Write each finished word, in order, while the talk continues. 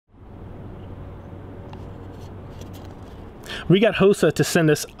We got Hosa to send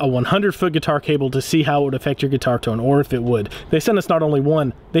us a 100-foot guitar cable to see how it would affect your guitar tone, or if it would. They sent us not only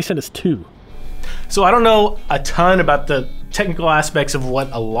one, they sent us two. So I don't know a ton about the technical aspects of what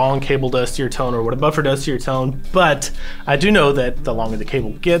a long cable does to your tone or what a buffer does to your tone, but I do know that the longer the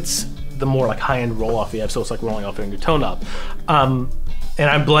cable gets, the more like high-end roll-off you have, so it's like rolling off your tone knob. And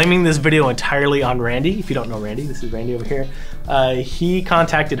I'm blaming this video entirely on Randy. If you don't know Randy, this is Randy over here. He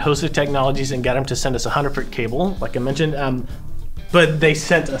contacted Hosa Technologies and got him to send us a 100-foot cable, like I mentioned, but they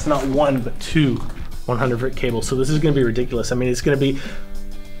sent us not one, but two 100-foot cables, so this is gonna be ridiculous. I mean, it's gonna be,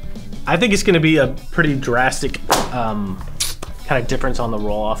 I think it's gonna be a pretty drastic kind of difference on the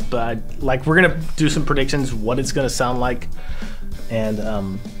roll-off, but like we're gonna do some predictions, what it's gonna sound like, and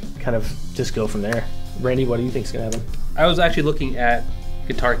kind of just go from there. Randy, what do you think is gonna happen? I was actually looking at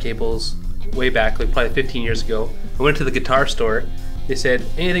guitar cables way back, like probably 15 years ago. I went to the guitar store. They said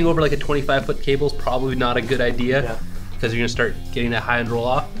anything over like a 25-foot cable is probably not a good idea because you're gonna start getting that high-end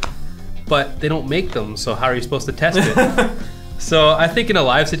roll-off. But they don't make them, so how are you supposed to test it? So I think in a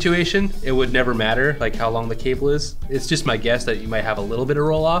live situation, it would never matter like how long the cable is. It's just my guess that you might have a little bit of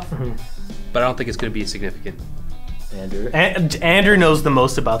roll-off, but I don't think it's gonna be significant. Andrew knows the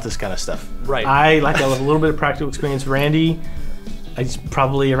most about this kind of stuff. Right. I like to have a little bit of practical experience. Randy, he's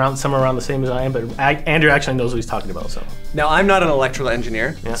probably somewhere around the same as I am, but Andrew actually knows what he's talking about. So now I'm not an electrical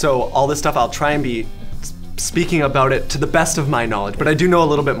engineer, so all this stuff I'll try and be speaking about it to the best of my knowledge, but I do know a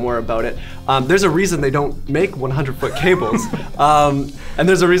little bit more about it. There's a reason they don't make 100-foot cables, and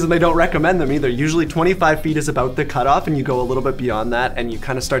there's a reason they don't recommend them either. Usually 25 feet is about the cutoff, and you go a little bit beyond that, and you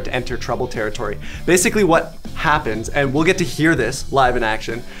kind of start to enter trouble territory. Basically what happens, and we'll get to hear this live in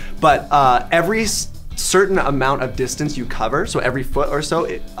action, but every certain amount of distance you cover, so every foot or so,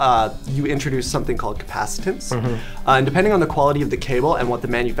 you introduce something called capacitance. And depending on the quality of the cable and what the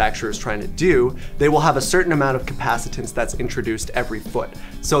manufacturer is trying to do, they will have a certain amount of capacitance that's introduced every foot.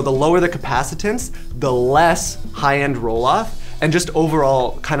 So the lower the capacitance, the less high-end roll-off, and just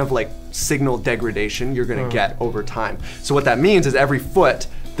overall kind of like signal degradation you're gonna get over time. So what that means is every foot,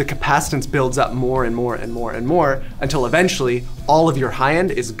 the capacitance builds up more and more and more and more until eventually all of your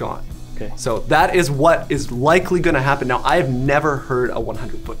high-end is gone. So that is what is likely gonna happen. Now, I have never heard a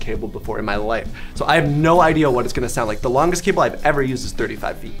 100-foot cable before in my life, so I have no idea what it's gonna sound like. The longest cable I've ever used is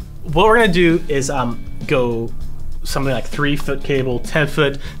 35 feet. What we're gonna do is go something like 3-foot cable,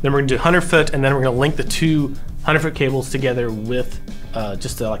 10-foot, then we're gonna do 100-foot, and then we're gonna link the two 100-foot cables together with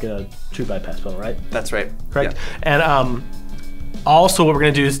just like a true bypass pedal, right? That's right. Correct. Yeah. And also what we're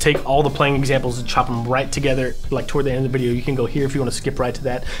gonna do is take all the playing examples and chop them right together, like toward the end of the video. You can go here if you wanna skip right to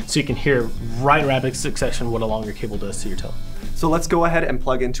that, so you can hear right in rapid succession what a longer cable does to your tone. So let's go ahead and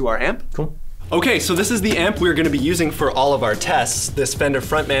plug into our amp. Cool. Okay, so this is the amp we're gonna be using for all of our tests. This Fender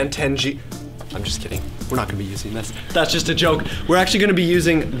Frontman 10G. I'm just kidding. We're not gonna be using this. That's just a joke. We're actually gonna be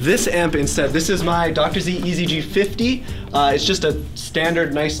using this amp instead. This is my Dr. Z EZG50. It's just a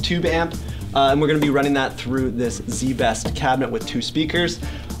standard nice tube amp. And we're gonna be running that through this Z-Best cabinet with 2 speakers.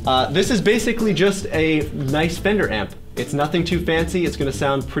 This is basically just a nice Fender amp. It's nothing too fancy. It's gonna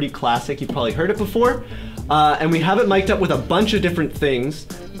sound pretty classic. You've probably heard it before. And we have it mic'd up with a bunch of different things.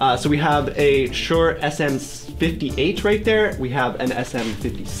 So we have a Shure SM58 right there. We have an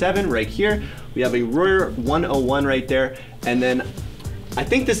SM57 right here. We have a Royer 101 right there. And then I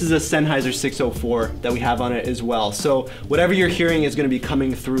think this is a Sennheiser 604 that we have on it as well. So whatever you're hearing is gonna be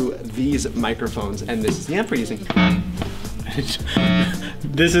coming through these microphones, and this is the amp we're using.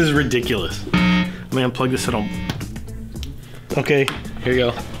 This is ridiculous. Let me unplug this at home. Okay, here you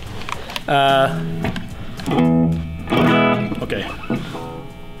go. Okay,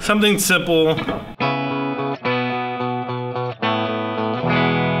 something simple.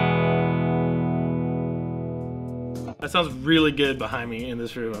 That sounds really good behind me in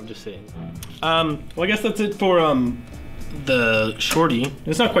this room, I'm just saying. Well, I guess that's it for the shorty.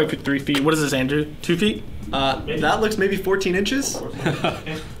 It's not quite 3 feet. What is this, Andrew? 2 feet? That looks maybe 14 inches.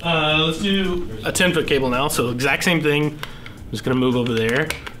 Let's do a 10-foot cable now. So exact same thing. I'm just gonna move over there,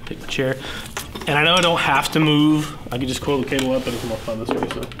 take the chair. And I know I don't have to move. I can just coil the cable up, but it's more fun this way,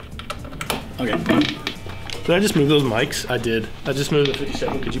 so. Okay. Did I just move those mics? I did. I just moved the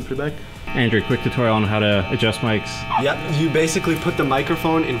 57. Could you put it back? Andrew, quick tutorial on how to adjust mics. Yep, you basically put the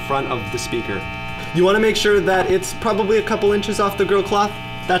microphone in front of the speaker. You want to make sure that it's probably a couple inches off the grill cloth.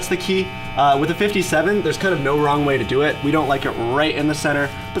 That's the key. With a 57, there's kind of no wrong way to do it. We don't like it right in the center,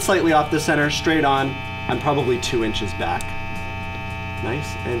 but slightly off the center, straight on, and probably 2 inches back.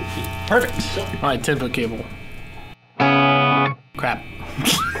 Nice and easy. Perfect. All right, 10-foot cable. Crap.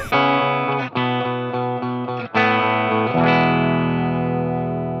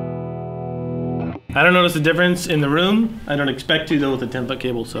 I don't notice a difference in the room. I don't expect to though with a 10-foot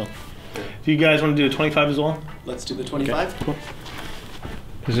cable. So, do you guys want to do a 25 as well? Let's do the 25. Okay, cool.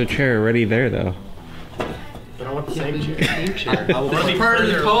 There's a chair already there, though. But I want the same chair. I will be part of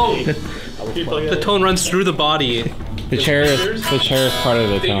the tone. The tone runs through the body. The chair is part of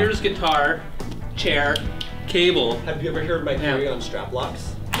the tone. Figures, guitar, chair, cable. Have you ever heard my theory on strap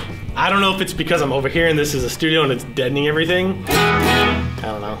locks? I don't know if it's because I'm over here and this is a studio and it's deadening everything. I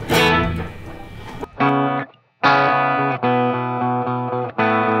don't know.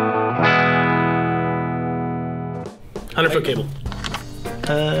 100-foot cable.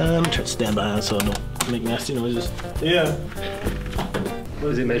 I'm trying to stand by so I don't make nasty noises. Yeah.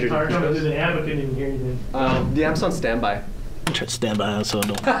 What is it measured? The amp, I couldn't even hear anything. The amp's on standby. I'm trying to stand by so I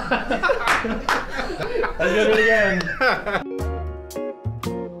don't. Let's do it again.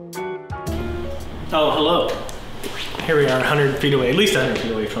 Oh, hello. Here we are 100 feet away, at least 100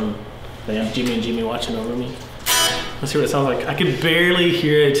 feet away from the amp. Jimmy and Jimmy watching over me. Let's see what it sounds like. I can barely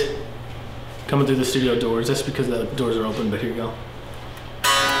hear it coming through the studio doors. That's because the doors are open, but here you go.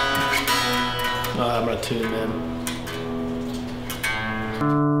 I'm gonna tune them in.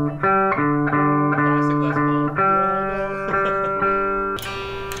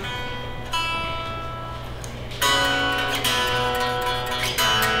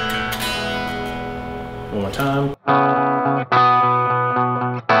 One more time.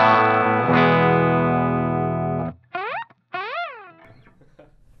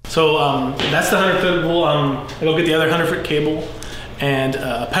 So that's the 100-foot rule. I go get the other 100-foot cable and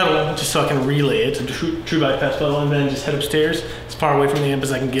a pedal just so I can relay it, a true bypass pedal, and then just head upstairs as far away from the amp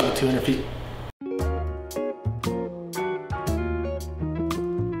as I can get with 200 feet.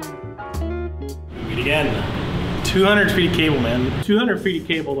 Read again. 200 feet of cable, man. 200 feet of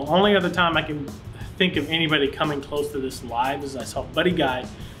cable. The only other time I can think of anybody coming close to this live is I saw Buddy Guy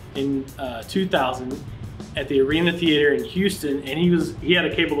in 2000 at the Arena Theater in Houston, and he had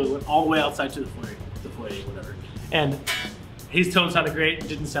a cable that went all the way outside to the foyer, whatever. And his tone sounded great. It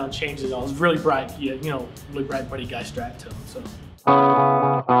didn't sound changed at all. It was really bright. He had, really bright Buddy Guy Strat tone. So.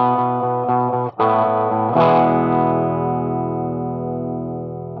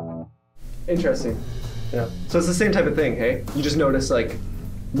 Interesting. Yeah. So it's the same type of thing, hey? You just notice like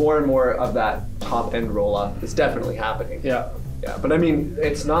more and more of that top end roll up is definitely happening. Yeah. Yeah, but I mean,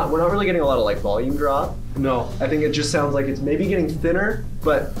 we're not really getting a lot of like volume drop. No. I think it just sounds like it's maybe getting thinner,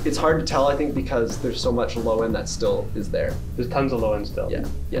 but it's hard to tell, I think, because there's so much low end that still is there. There's tons of low end still. Yeah,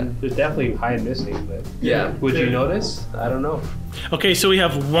 yeah. There's definitely high end missing, but yeah. Would you notice? I don't know. Okay, so we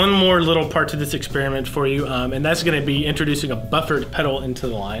have one more little part to this experiment for you, and that's going to be introducing a buffered pedal into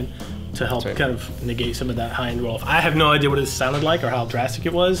the line to help kind of negate some of that high end roll off. I have no idea what it sounded like or how drastic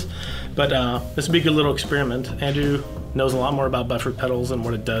it was, but this would be a good little experiment. Andrew knows a lot more about buffered pedals and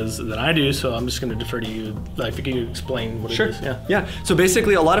what it does than I do, so I'm just going to defer to you. Like, if you can explain what it is. Yeah. So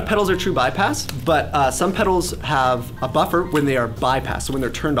basically, a lot of pedals are true bypass, but some pedals have a buffer when they are bypassed. So when they're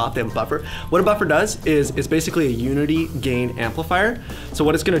turned off, they have a buffer. What a buffer does is it's basically a unity gain amplifier. So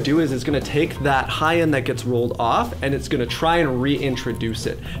what it's going to do is it's going to take that high end that gets rolled off, and it's going to try and reintroduce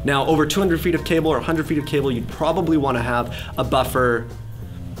it. Now, over 200 feet of cable or 100 feet of cable, you'd probably want to have a buffer.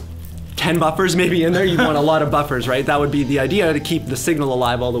 10 buffers maybe in there. You'd want a lot of buffers, right? That would be the idea, to keep the signal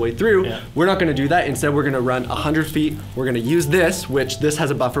alive all the way through. Yeah. We're not going to do that. Instead, we're going to run 100 feet. We're going to use this, which this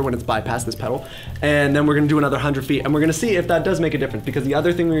has a buffer when it's bypassed, this pedal. And then we're going to do another 100 feet. And we're going to see if that does make a difference, because the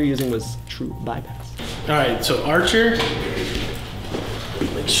other thing we were using was true bypass. All right, so Archer,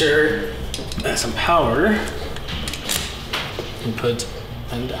 make sure that's some power. Input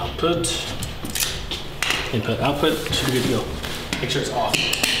and output. Input, output, should be good to go. Make sure it's off.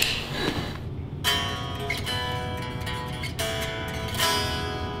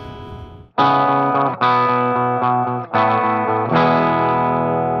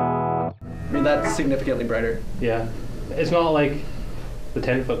 I mean, that's significantly brighter. Yeah. It's not like the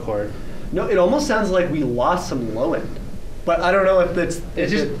 10-foot cord. No, it almost sounds like we lost some low end. But I don't know if it's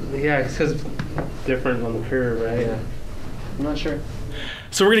just, yeah, it's because it's different on the curve, right? Yeah. I'm not sure.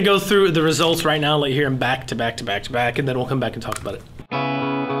 So we're going to go through the results right now, let you hear them back to back to back to back, and then we'll come back and talk about it.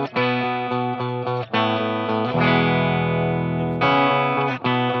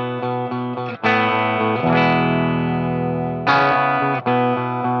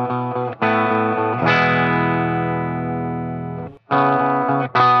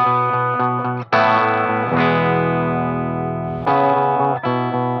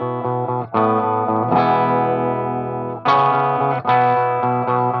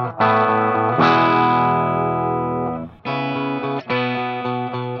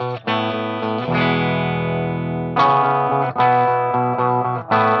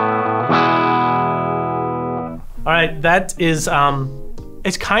 All right, that is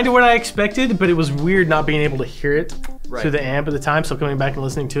it's kind of what I expected, but it was weird not being able to hear it through the amp at the time. So coming back and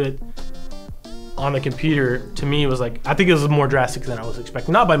listening to it on the computer, to me, was like, I think it was more drastic than I was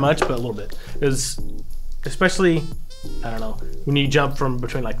expecting. Not by much, but a little bit. It was, especially, I don't know, when you jump from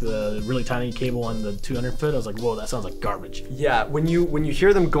between like the really tiny cable and the 200 foot, I was like, whoa, that sounds like garbage. Yeah, when you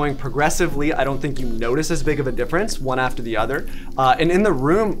hear them going progressively, I don't think you notice as big of a difference one after the other. And in the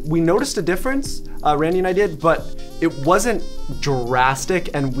room, we noticed a difference, Randy and I did, but it wasn't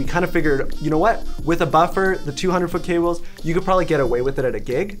drastic, and we kind of figured, you know what, with a buffer, the 200 foot cables, you could probably get away with it at a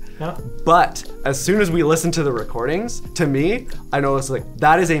gig. Yeah. But as soon as we listened to the recordings, to me, I noticed like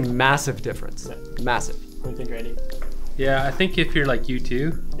that is a massive difference. Yeah. Massive. What do you think, Randy? Yeah, I think if you're like you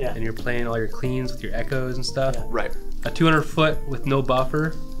two, Yeah. and you're playing all your cleans with your echoes and stuff, Right. a 200 foot with no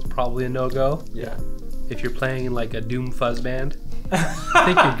buffer is probably a no-go. Yeah. If you're playing in like a Doom fuzz band, I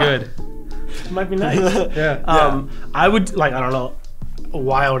think you're good. It might be nice. Yeah. I would, like, I don't know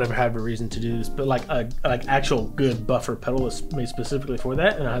why I would ever have a reason to do this, but like a actual good buffer pedal was made specifically for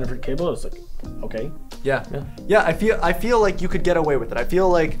that, and a 100 foot cable, it's like, okay. Yeah. I feel like you could get away with it. I feel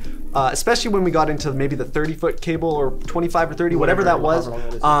like, especially when we got into maybe the 30 foot cable or 25 or 30, whatever that was.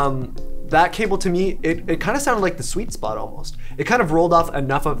 That cable to me, it kind of sounded like the sweet spot almost. It kind of rolled off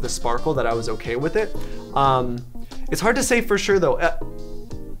enough of the sparkle that I was okay with it. It's hard to say for sure though.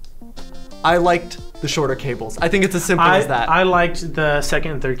 I liked the shorter cables. I think it's as simple as that. I liked the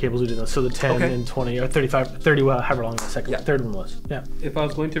second and third cables we did those. So the 10 and 20 or 35, 30, well, however long the third one was. Yeah. If I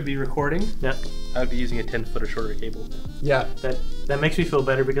was going to be recording, I would be using a 10 foot or shorter cable. Yeah. That makes me feel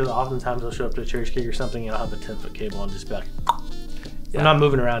better, because oftentimes I'll show up to a church gig or something and I'll have a 10 foot cable and just be like, I'm not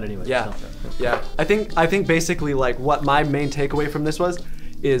moving around anyway. Yeah. So. Yeah. I think basically like what my main takeaway from this was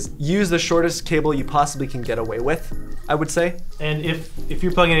is use the shortest cable you possibly can get away with, I would say. And if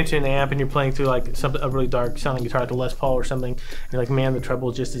you're plugging into an amp and you're playing through like a really dark sounding guitar like a Les Paul or something, you're like, man, the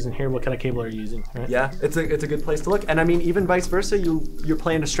treble just isn't here. What kind of cable are you using? Right? Yeah, it's a good place to look. And I mean, even vice versa, you're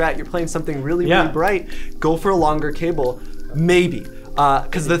playing a Strat, you're playing something really bright. Go for a longer cable, maybe.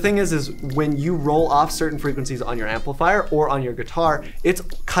 Because the thing is when you roll off certain frequencies on your amplifier or on your guitar, it's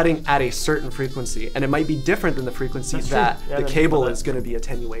cutting at a certain frequency, and it might be different than the frequency that the cable is going to be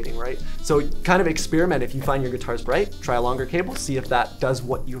attenuating, right? So kind of experiment. If you find your guitar's bright, try a longer cable, see if that does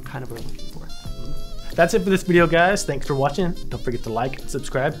what you kind of are looking for. That's it for this video, guys. Thanks for watching. Don't forget to like and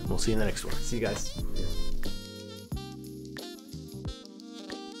subscribe. We'll see you in the next one. See you guys.